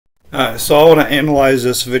So I want to analyze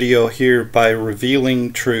this video here by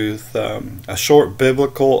revealing truth, a short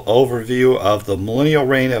biblical overview of the millennial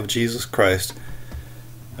reign of Jesus Christ.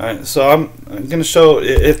 Alright, so I'm going to show,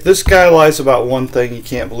 if this guy lies about one thing, you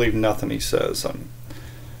can't believe nothing he says.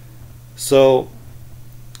 So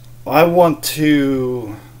I want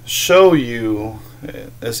to show you,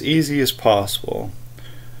 as easy as possible,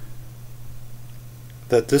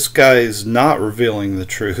 that this guy is not revealing the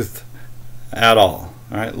truth at all.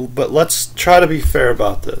 Alright, but let's try to be fair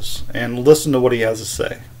about this and listen to what he has to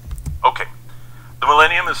say. Okay. The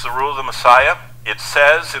millennium is the rule of the Messiah. It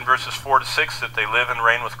says in verses 4 to 6 that they live and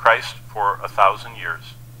reign with Christ for 1,000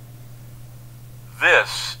 years.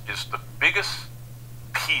 This is the biggest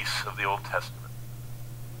piece of the Old Testament.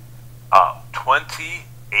 28%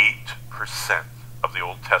 of the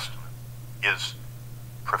Old Testament is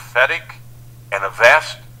prophetic, and a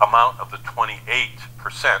vast amount of the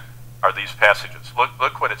 28% are these passages.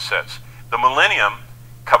 Look what it says. The millennium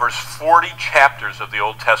covers 40 chapters of the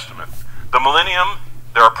Old Testament. The millennium,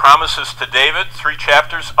 there are promises to David, 3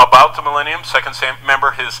 chapters about the millennium. 2 Samuel,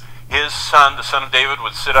 remember his son, the son of David,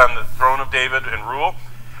 would sit on the throne of David and rule.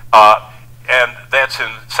 And that's in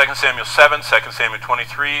 2 Samuel 7, 2 Samuel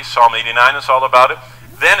 23, Psalm 89 is all about it.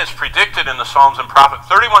 Then it's predicted in the Psalms and Prophets.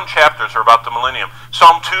 31 chapters are about the millennium.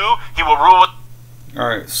 Psalm 2, he will rule with...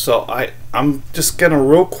 Alright, so I'm just going to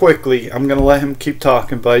real quickly, I'm going to let him keep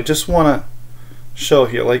talking, but I just want to show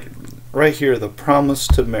here, like right here, the promise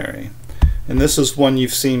to Mary. And this is one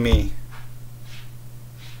you've seen me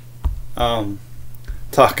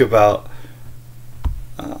talk about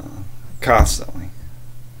constantly.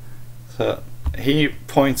 So he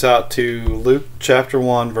points out to Luke chapter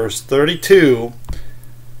 1 verse 32,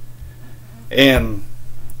 and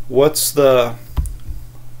what's the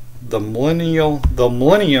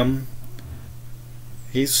millennium,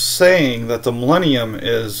 he's saying that the millennium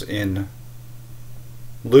is in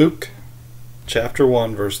Luke chapter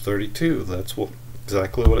 1 verse 32. That's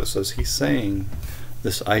exactly what it says. He's saying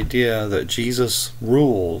this idea that Jesus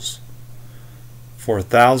rules for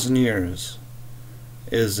 1,000 years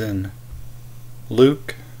is in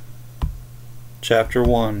Luke chapter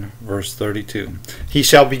 1 verse 32. He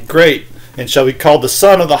shall be great and shall be called the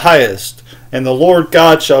Son of the Highest, and the Lord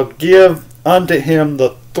God shall give unto him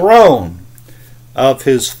the throne of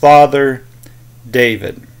his father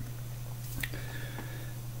David.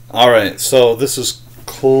 Alright, so this is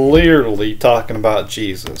clearly talking about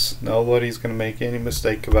Jesus. Nobody's going to make any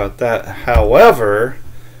mistake about that. However,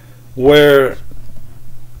 where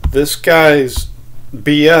this guy's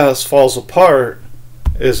BS falls apart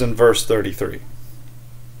is in verse 33.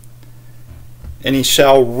 And he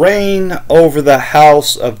shall reign over the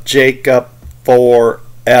house of Jacob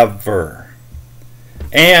forever,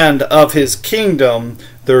 and of his kingdom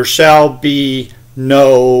there shall be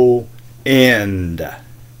no end.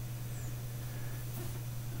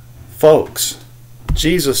 Folks,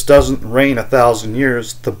 Jesus doesn't reign 1,000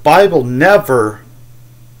 years. The Bible never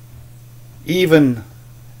even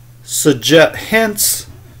hints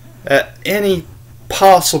at any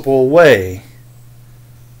possible way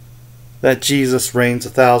that Jesus reigns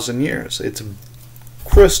 1,000 years. It's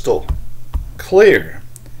crystal clear.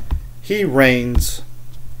 He reigns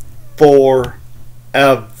forever.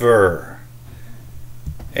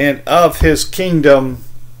 And of his kingdom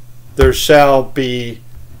there shall be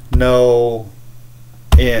no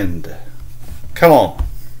end. Come on.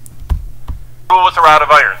 Rule with a rod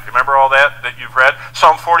of iron. Remember all that you've read?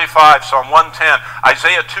 Psalm 45, Psalm 110.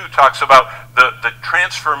 Isaiah 2 talks about the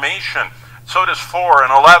transformation. So does 4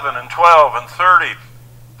 and 11 and 12 and 30.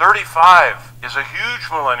 35 is a huge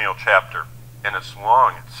millennial chapter, and it's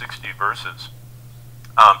long. It's 60 verses.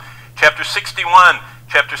 Chapter 61,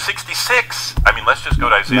 chapter 66. I mean, let's just go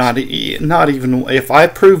to Isaiah. Not even, if I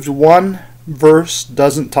proved one verse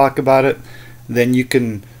doesn't talk about it, then you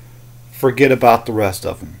can forget about the rest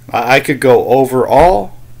of them. I could go over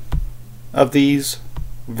all of these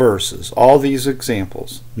verses, all these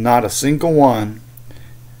examples. Not a single one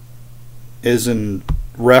is in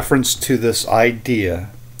reference to this idea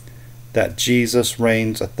that Jesus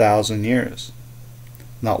reigns 1,000 years.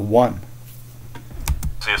 Not one.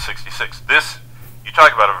 Isaiah 66. This, you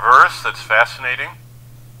talk about a verse that's fascinating.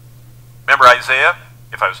 Remember Isaiah?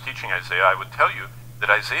 If I was teaching Isaiah, I would tell you that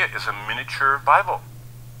Isaiah is a miniature Bible.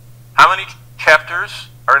 How many chapters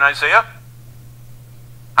are in Isaiah?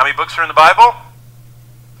 How many books are in the Bible?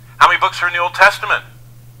 How many books are in the Old Testament?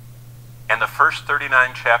 And the first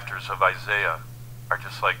 39 chapters of Isaiah are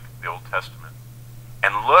just like the Old Testament.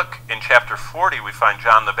 And look, in chapter 40, we find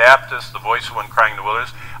John the Baptist, the voice of one crying in the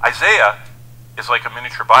wilderness. Isaiah is like a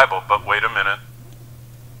miniature Bible, but wait a minute.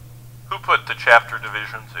 Who put the chapter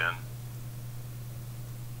divisions in?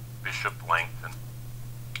 Bishop Langton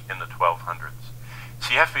in the 1200s.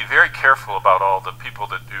 So you have to be very careful about all the people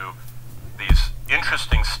that do these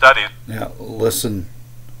interesting studies. Yeah, listen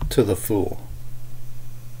to the fool.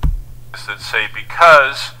 That say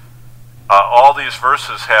because all these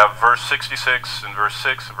verses have verse 66 and verse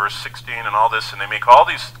 6 and verse 16 and all this, and they make all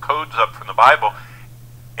these codes up from the Bible,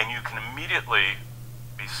 and you can immediately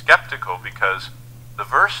be skeptical because the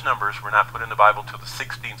verse numbers were not put in the Bible till the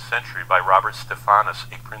 16th century by Robert Stephanus,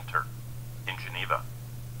 a printer in Geneva.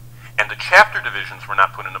 And the chapter divisions were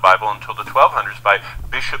not put in the Bible until the 1200s by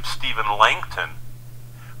Bishop Stephen Langton,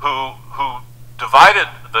 who divided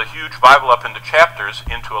the huge Bible up into chapters,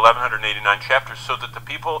 into 1189 chapters, so that the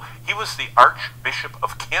people, he was the Archbishop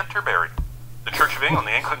of Canterbury, the Church of England,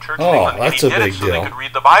 the Anglican Church of England. That's and he a did big it so deal. they could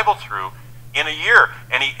read the Bible through in a year.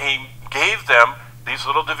 And he gave them these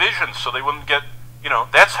little divisions so they wouldn't get,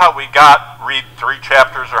 that's how we read 3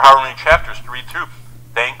 chapters or however many chapters to read through,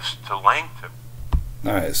 thanks to Langton.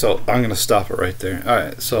 All right, so I'm going to stop it right there. All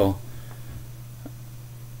right, so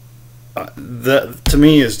that to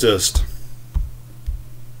me is just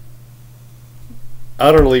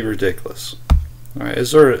utterly ridiculous. All right,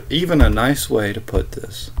 is there even a nice way to put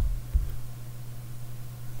this?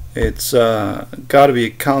 It's got to be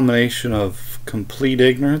a combination of complete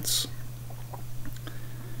ignorance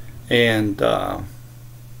and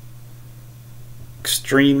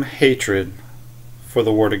extreme hatred for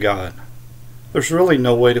the Word of God. There's really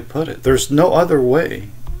no way to put it. There's no other way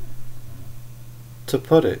to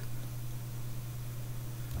put it.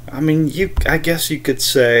 I mean, I guess you could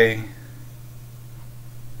say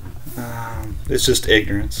it's just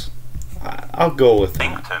ignorance. I'll go with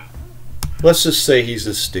that. Let's just say he's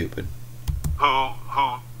just stupid.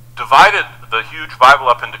 Who divided the huge Bible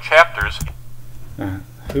up into chapters.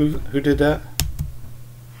 Who did that?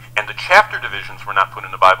 And the chapter divisions were not put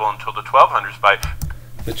in the Bible until the 1200s by...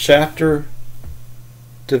 The chapter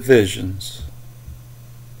divisions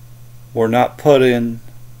were not put in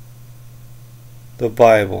the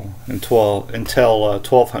Bible until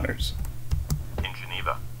 1200s. In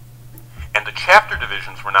Geneva. And the chapter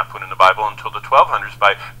divisions were not put in the Bible until the 1200s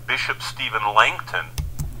by Bishop Stephen Langton.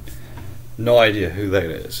 No idea who that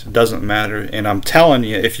is. It doesn't matter. And I'm telling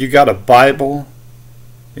you, if you got a Bible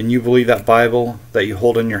and you believe that Bible that you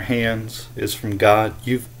hold in your hands is from God,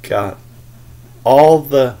 you've got all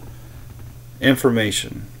the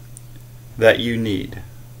information that you need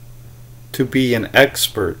to be an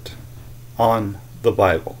expert on the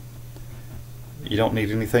Bible. You don't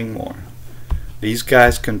need anything more. These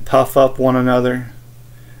guys can puff up one another.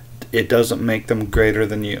 It doesn't make them greater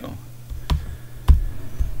than you.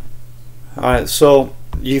 Alright, so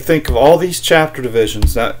you think of all these chapter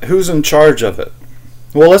divisions. Now, who's in charge of it?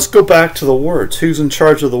 Well, let's go back to the words. Who's in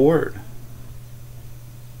charge of the Word?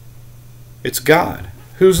 It's God.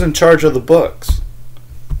 Who's in charge of the books?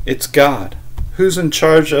 It's God. Who's in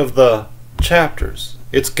charge of the chapters?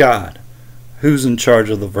 It's God. Who's in charge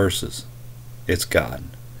of the verses? It's God.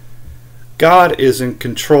 God is in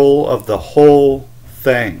control of the whole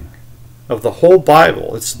thing, of the whole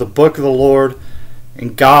Bible. It's the book of the Lord,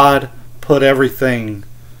 and God put everything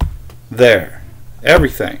there.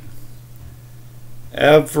 Everything.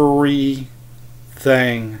 Everything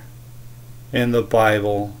in the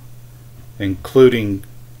Bible, including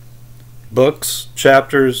books,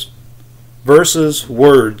 chapters, verses,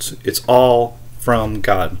 words, it's all from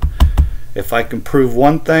God. If I can prove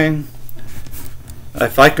one thing,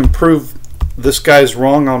 if I can prove this guy's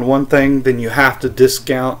wrong on one thing, then you have to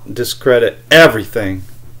discredit everything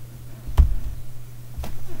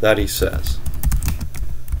that he says.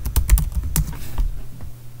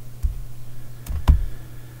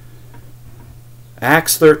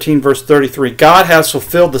 Acts 13 verse 33. God has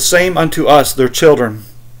fulfilled the same unto us, their children,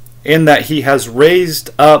 in that he has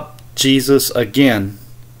raised up Jesus again,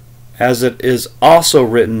 as it is also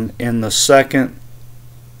written in the second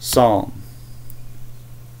Psalm.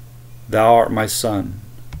 Thou art my son.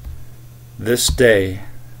 This day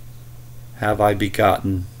have I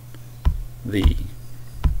begotten thee.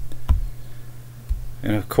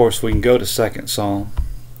 And of course we can go to second Psalm,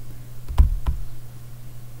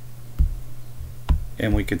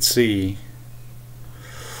 and we could see,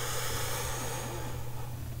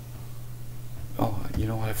 oh, you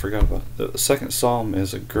know what I forgot about? The second Psalm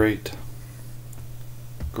is a great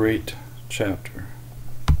chapter.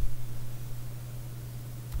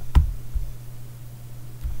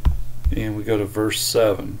 And we go to verse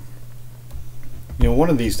 7. You know, one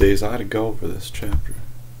of these days I ought to go over this chapter.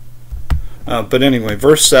 But anyway,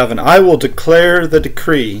 verse 7. I will declare the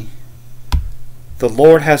decree. The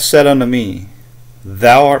Lord has said unto me,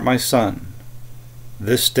 Thou art my son.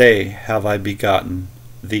 This day have I begotten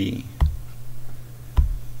thee.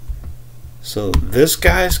 So this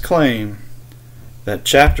guy's claim that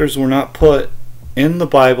chapters were not put in the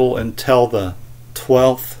Bible until the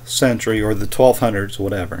 12th century or the 1200s,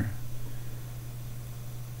 whatever,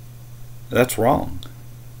 that's wrong.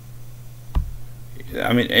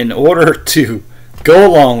 I mean, in order to go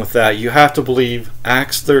along with that, you have to believe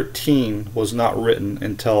Acts 13 was not written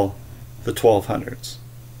until the 1200s,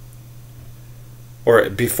 or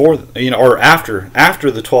before, or after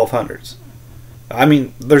the 1200s. I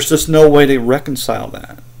mean, there's just no way to reconcile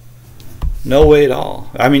that. No way at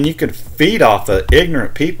all. I mean, you could feed off the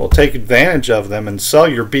ignorant people, take advantage of them, and sell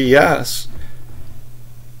your BS.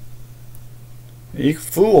 You can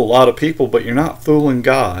fool a lot of people, but you're not fooling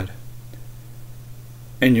God.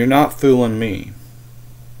 And you're not fooling me.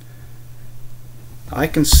 I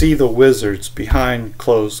can see the wizards behind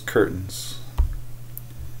closed curtains.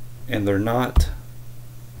 And they're not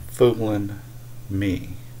fooling me.